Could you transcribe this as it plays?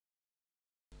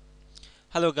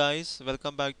Hello guys,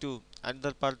 welcome back to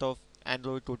another part of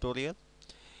Android tutorial.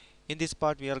 In this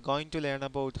part we are going to learn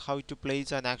about how to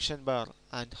place an action bar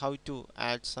and how to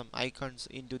add some icons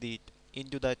into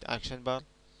that action bar.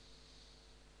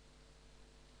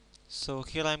 So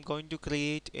here I am going to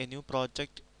create a new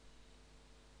project.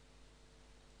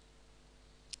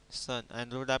 It's an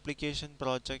Android application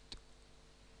project.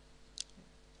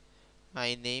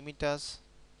 I name it as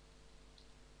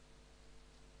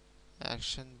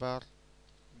action bar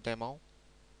demo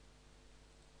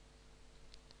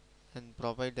and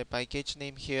provide the package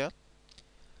name here.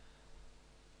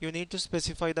 You need to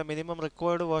specify the minimum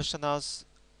required version as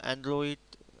Android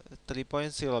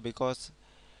 3.0 because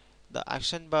the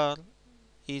action bar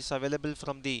is available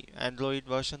from the Android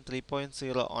version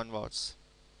 3.0 onwards.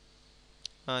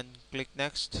 And click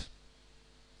next.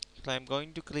 So I'm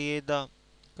going to create the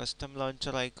custom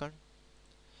launcher icon.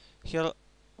 Here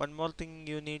one more thing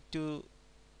you need to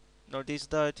notice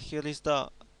that here is the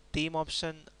theme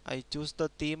option. I choose the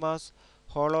theme as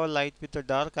hollow light with a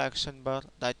dark action bar.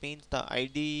 That means the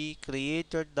IDE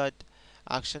created that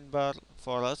action bar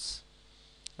for us.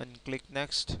 And click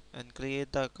next and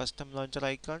create the custom launcher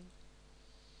icon.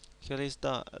 Here is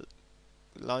the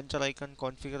launcher icon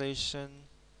configuration.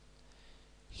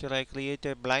 Here I create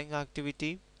a blank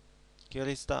activity. Here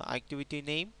is the activity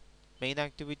name, main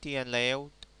activity and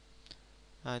layout,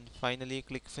 and finally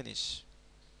click finish.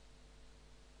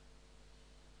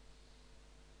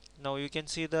 Now you can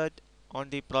see that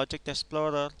on the project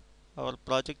explorer our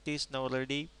project is now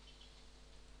ready,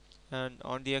 and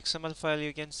on the XML file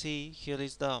you can see here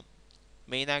is the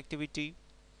main activity.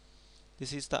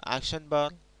 This is the action bar.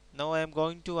 Now I am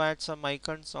going to add some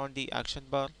icons on the action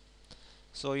bar.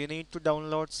 So you need to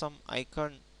download some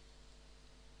icon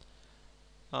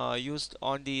used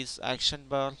on this action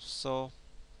bar. So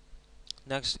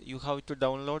next you have to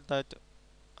download that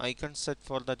icon set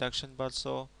for that action bar.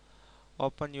 So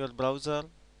open your browser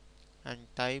and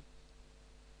type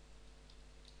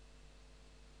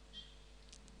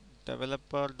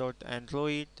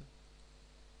developer.android.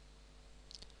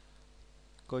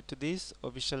 Go to this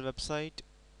official website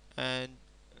and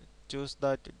choose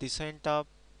that design tab.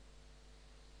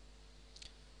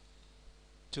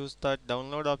 Choose that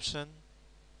download option.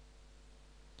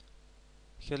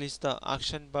 Here is the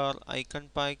action bar icon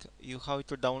pack. You have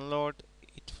to download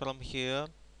it from here.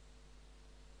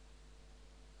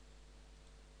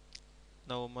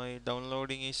 Now my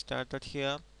downloading is started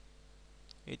here.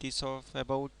 It is of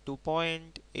about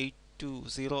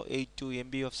 2.82082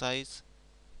 MB of size.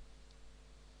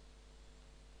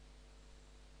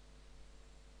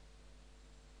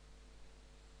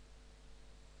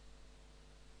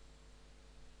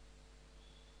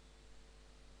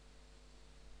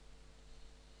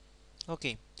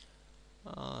 Okay,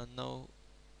 now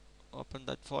open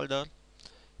that folder.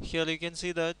 Here you can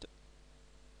see that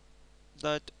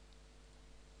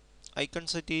icon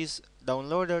set is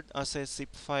downloaded as a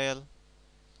zip file.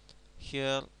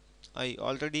 Here I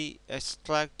already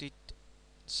extract it.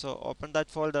 So open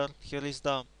that folder. Here is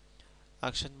the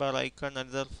action bar icon,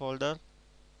 another folder.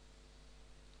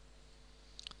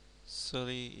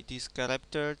 Sorry, it is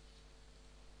corrupted.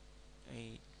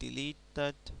 I delete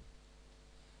that.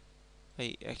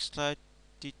 I extract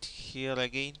it here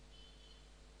again.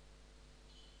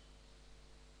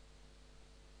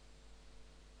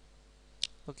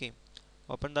 Okay,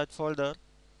 open that folder.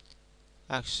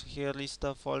 Here is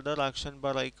the folder action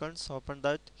bar icons. Open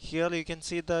that. Here you can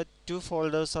see that two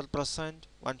folders are present,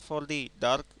 one for the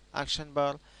dark action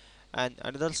bar and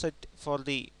another set for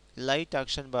the light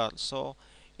action bar. So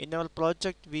in our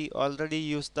project we already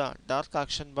used the dark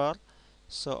action bar.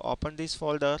 So open this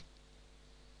folder.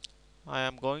 I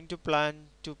am going to plan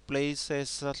to place a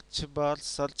search bar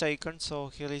search icon. So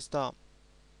here you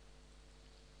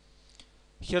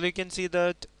can see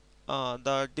that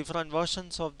the different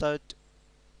versions of that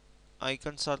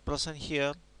icons are present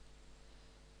here.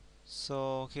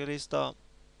 So here is the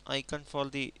icon for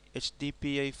the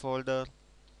HDPI folder.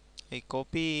 I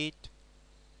copy it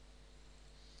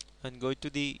and go to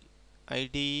the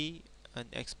IDE and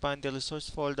expand the resource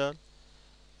folder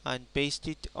and paste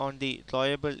it on the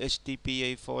drawable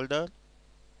HDPI folder.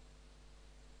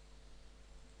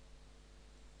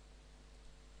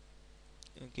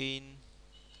 Again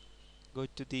go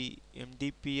to the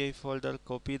MDPI folder,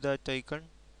 copy that icon,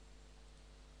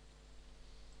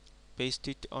 paste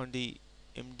it on the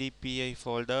MDPI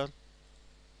folder.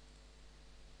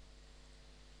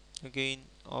 Again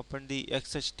open the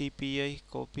XHDPI,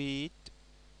 copy it,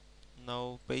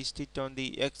 now paste it on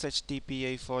the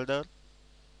XHDPI folder.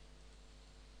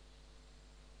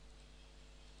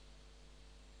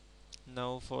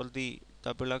 Now for the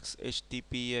XXX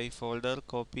HTTPI folder,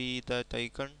 copy that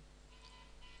icon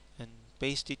and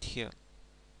paste it here.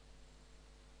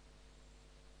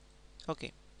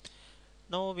 Okay,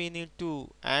 now we need to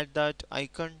add that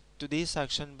icon to this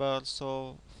action bar.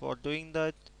 So for doing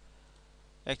that,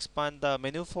 expand the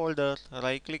menu folder,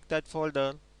 right click that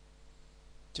folder,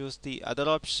 choose the other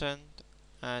option,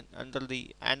 and under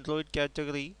the Android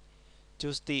category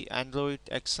choose the Android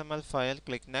XML file.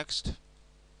 Click next.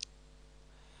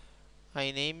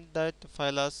 I named that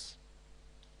file as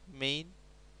main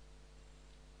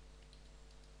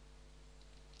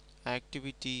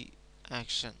activity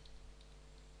action.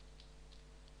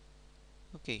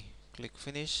 Okay, click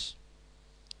finish.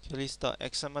 Here is the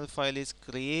XML file is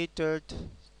created.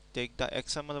 Take the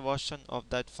XML version of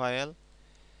that file.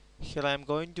 Here I am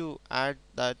going to add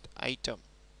that item,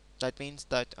 that means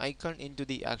that icon, into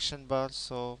the action bar.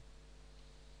 So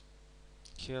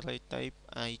here I type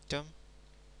item.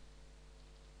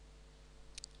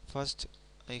 First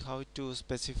I have to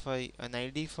specify an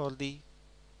ID for the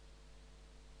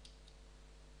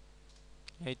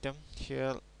item.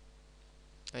 Here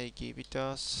I give it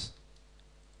as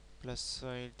plus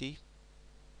ID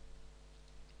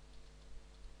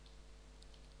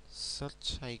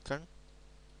search icon.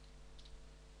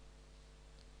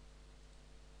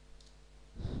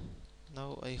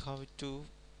 Now I have to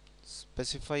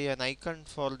specify an icon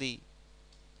for the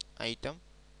item.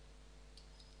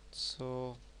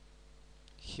 So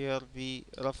here we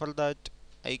refer that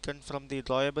icon from the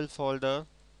drawable folder.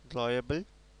 Drawable.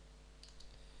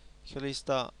 Here is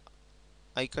the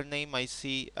icon name,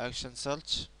 IC action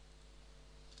search.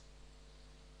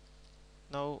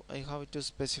 Now I have to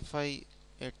specify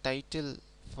a title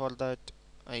for that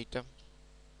item.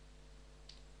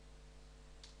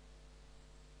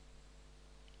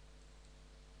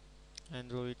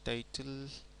 Android title.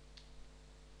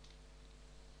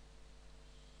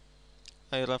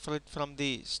 I refer it from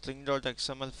the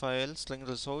string.xml file, string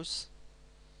resource.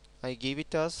 I give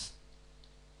it as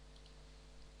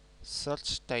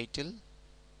search title.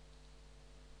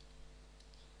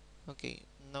 Okay,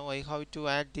 now I have to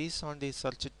add this on the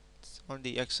search on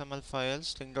the XML file,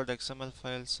 string.xml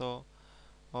file. So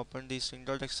open the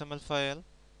string.xml file,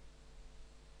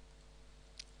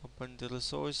 open the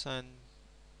resource and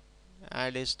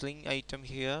add a string item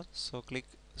here. So click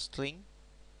string,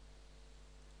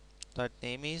 that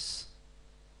name is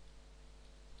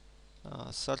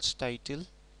search title,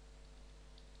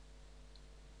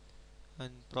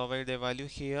 and provide a value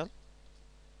here,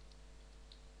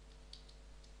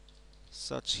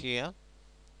 search here.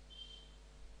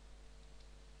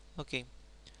 Okay,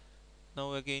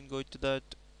 now again go to that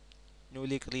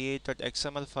newly created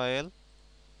XML file.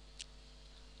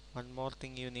 One more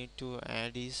thing you need to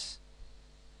add is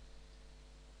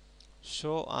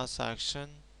show as action.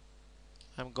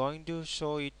 I'm going to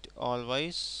show it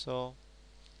always, so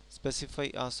specify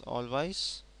as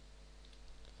always.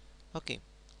 Okay,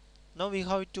 now we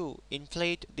have to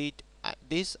inflate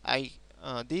this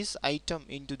item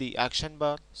into the action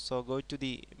bar. So go to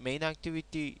the main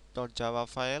activity.java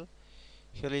file.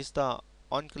 Here is the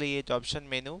on create option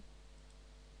menu.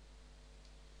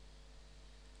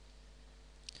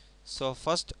 So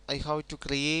first I have to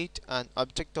create an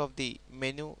object of the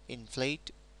menu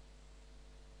inflate.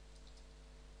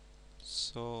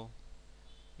 So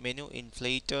menu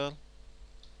inflator,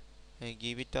 I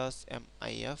give it as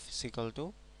MIF is equal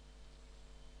to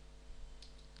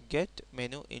get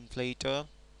menu inflator.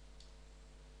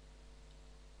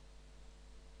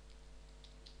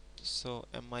 So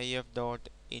MIF dot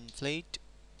inflate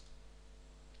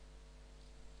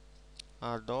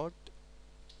r dot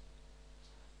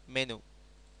menu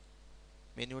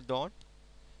dot.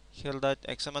 Here that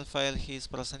XML file is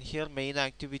present here, main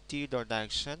activity dot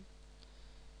action.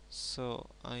 So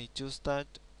I choose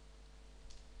that.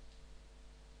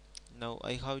 Now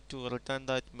I have to return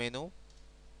that menu.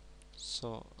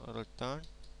 So return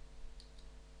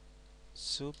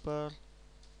super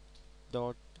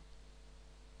dot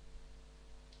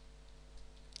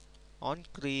on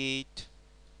create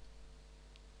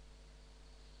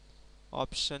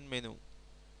option menu.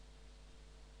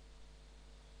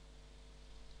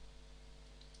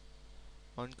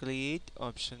 On create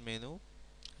option menu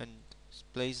and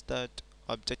place that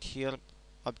object here,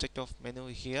 object of menu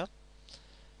here.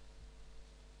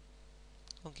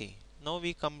 Okay, now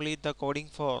we complete the coding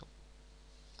for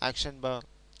action bar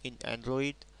in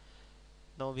Android.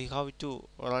 Now we have to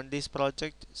run this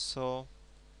project. So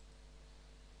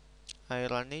I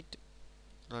run it,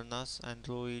 run as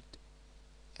Android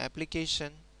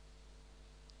application,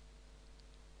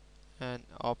 and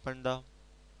open the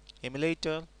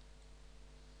emulator.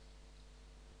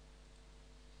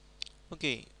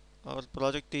 Okay, our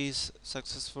project is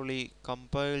successfully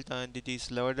compiled and it is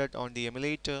loaded on the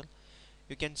emulator.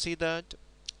 You can see that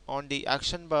on the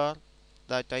action bar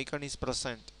that icon is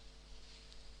present.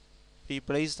 We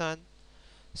place an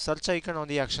search icon on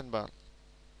the action bar.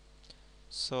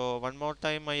 So one more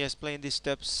time I explain the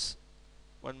steps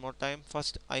one more time.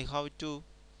 First I have to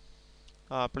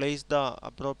place the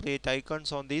appropriate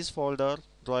icons on this folder,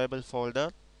 drawable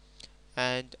folder,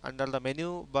 and under the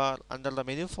menu bar, under the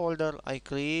menu folder, I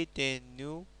create a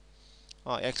new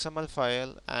XML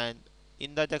file, and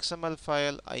in that XML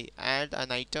file I add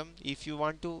an item. If you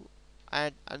want to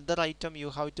add another item,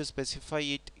 you have to specify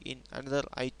it in another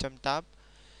item tab.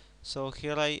 So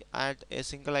here I add a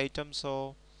single item,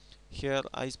 so here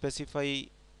I specify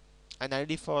an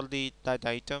ID for the that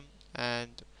item,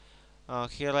 and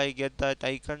here I get that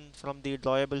icon from the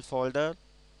drawable folder,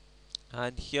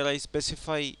 and here I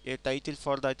specify a title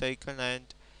for that icon,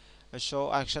 and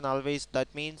show action always.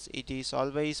 That means it is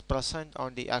always present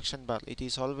on the action bar, it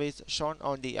is always shown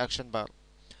on the action bar.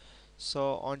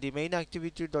 So on the main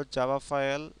activity.java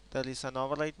file there is an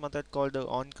override method called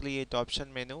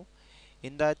onCreateOptionMenu.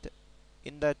 in that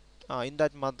in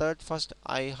that method, first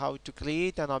I have to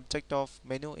create an object of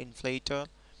menu inflator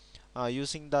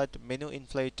using that menu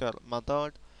inflator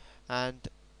method, and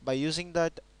by using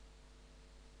that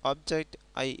object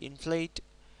I inflate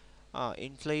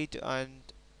and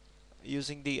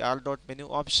using the r.menu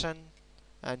option,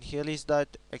 and here is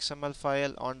that XML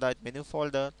file on that menu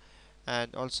folder,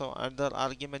 and also another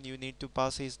argument you need to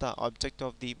pass is the object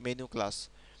of the menu class,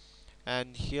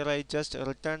 and here I just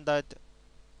return that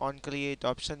on create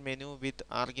option menu with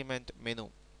argument menu.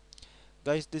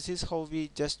 Guys, this is how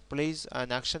we just place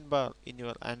an action bar in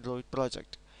your Android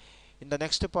project. In the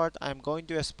next part I am going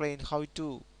to explain how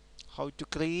to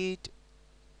create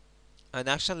an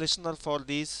action listener for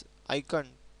this icon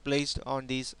placed on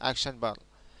this action bar.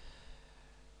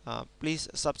 Please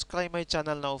subscribe my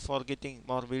channel now for getting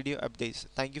more video updates.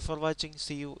 Thank you for watching.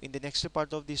 See you in the next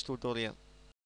part of this tutorial.